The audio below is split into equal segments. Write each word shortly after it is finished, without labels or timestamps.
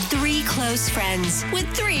close friends with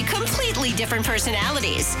 3 completely different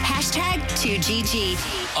personalities. Hashtag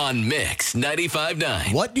 2GG. On Mix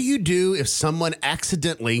 95.9. What do you do if someone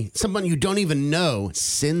you don't even know,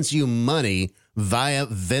 sends you money via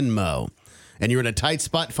Venmo? And you're in a tight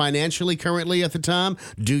spot financially currently at the time?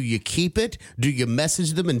 Do you keep it? Do you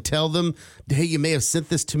message them and tell them, hey, you may have sent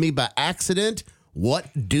this to me by accident? What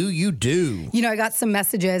do you do? You know, I got some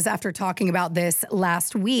messages after talking about this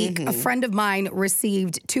last week. A friend of mine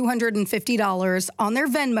received $250 on their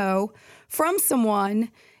Venmo from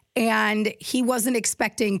someone, and he wasn't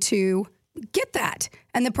expecting to get that.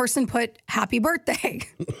 And the person put happy birthday.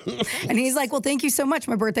 And he's like, well, thank you so much.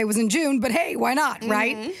 My birthday was in June, but hey, why not,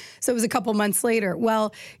 right? So it was a couple months later.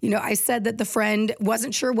 Well, you know, I said that the friend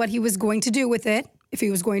wasn't sure what he was going to do with it. If he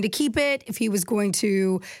was going to keep it, if he was going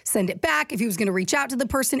to send it back, if he was going to reach out to the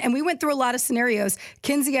person. And we went through a lot of scenarios.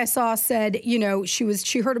 Kinsey, I saw, said, you know,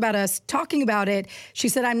 she heard about us talking about it. She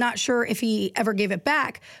said, I'm not sure if he ever gave it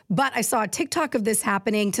back. But I saw a TikTok of this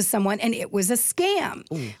happening to someone, and it was a scam.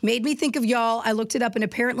 Made me think of y'all. I looked it up, and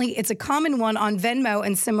apparently it's a common one on Venmo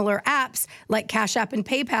and similar apps like Cash App and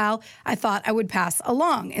PayPal. I thought I would pass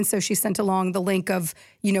along. And so she sent along the link of,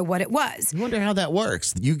 you know, what it was. I wonder how that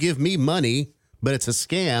works. You give me money, but it's a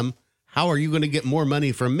scam. How are you going to get more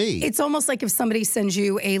money from me? It's almost like if somebody sends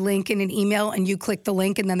you a link in an email and you click the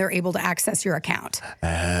link and then they're able to access your account.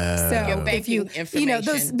 So if you know,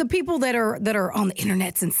 the people that are on the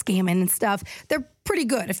internets and scamming and stuff, they're pretty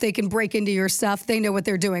good. If they can break into your stuff, they know what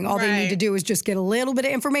they're doing. All they need to do is just get a little bit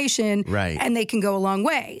of information, and they can go a long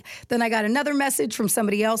way. Then I got another message from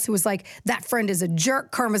somebody else who was like, that friend is a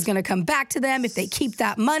jerk. Karma's going to come back to them if they keep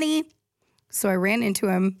that money. So I ran into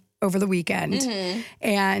him over the weekend.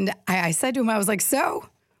 And I said to him, I was like, so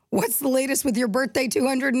what's the latest with your birthday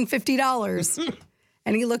 $250?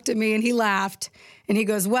 And he looked at me and he laughed and he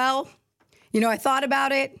goes, well, you know, I thought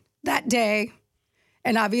about it that day.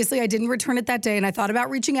 And obviously I didn't return it that day. And I thought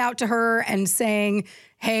about reaching out to her and saying,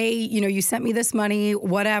 hey, you know, you sent me this money,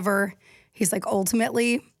 whatever. He's like,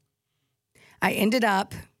 ultimately, I ended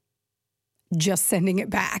up just sending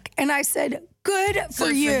it back. And I said, good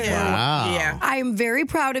for you. Wow. Yeah. I am very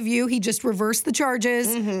proud of you. He just reversed the charges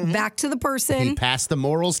back to the person. He passed the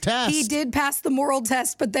morals test. He did pass the moral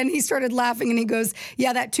test, but then he started laughing and he goes,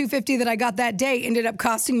 yeah, that $250 that I got that day ended up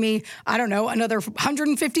costing me, I don't know, another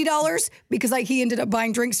 $150 because he ended up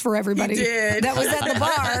buying drinks for everybody. He did. That was at the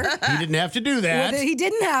bar. He didn't have to do that. Well, he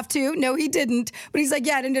didn't have to. No, he didn't. But he's like,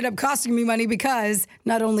 yeah, it ended up costing me money because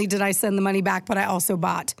not only did I send the money back, but I also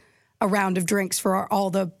bought a round of drinks for all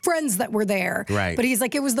the friends that were there. Right. But he's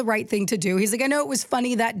like, it was the right thing to do. He's like, I know it was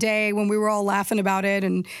funny that day when we were all laughing about it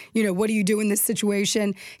and, you know, what do you do in this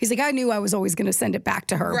situation? He's like, I knew I was always going to send it back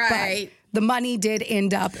to her. Right. But the money did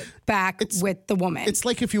end up back with the woman. It's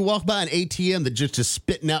like if you walk by an ATM that just is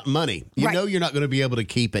spitting out money. You know you're not going to be able to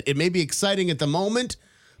keep it. It may be exciting at the moment,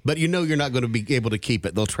 but you know you're not going to be able to keep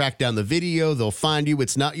it. They'll track down the video. They'll find you.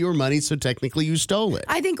 It's not your money, so technically you stole it.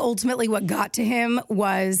 I think ultimately what got to him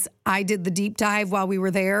was I did the deep dive while we were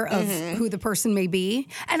there of who the person may be.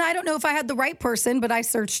 And I don't know if I had the right person, but I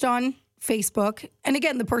searched on Facebook. And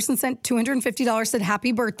again, the person sent $250, said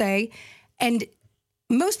happy birthday. And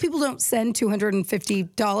most people don't send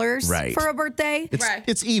 $250 for a birthday.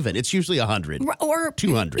 It's even. It's usually $100 or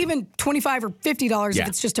 $200, even $25 or $50 if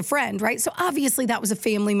it's just a friend, right? So obviously that was a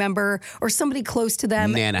family member or somebody close to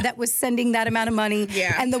them that was sending that amount of money.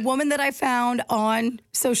 And the woman that I found on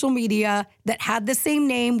social media that had the same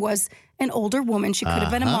name was an older woman. She could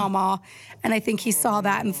have been a mama. And I think he saw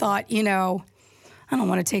that and thought, you know, I don't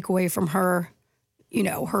want to take away from her, you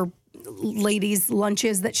know, her ladies'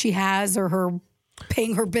 lunches that she has or her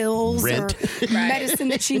paying her bills rent. or medicine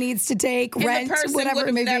that she needs to take, And rent, whatever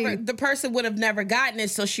it may be. The person would have never gotten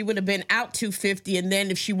it, so she would have been out $250, and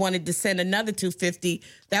then if she wanted to send another $250,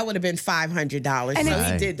 that would have been $500. And so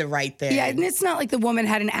he did the right thing. Yeah, and it's not like the woman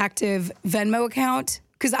had an active Venmo account.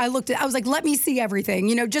 Because I was like, let me see everything,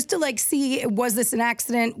 you know, just to like see, was this an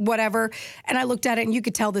accident, whatever. And I looked at it and you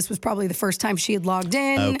could tell this was probably the first time she had logged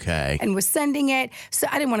in and was sending it. So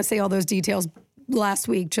I didn't want to say all those details last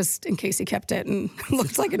week just in case he kept it and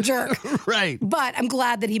looked like a jerk. Right. But I'm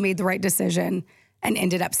glad that he made the right decision and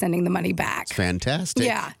ended up sending the money back. Fantastic.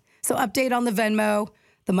 Yeah. So update on the Venmo.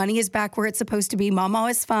 The money is back where it's supposed to be. Mama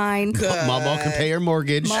is fine. Mama can pay her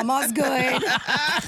mortgage. Mama's good.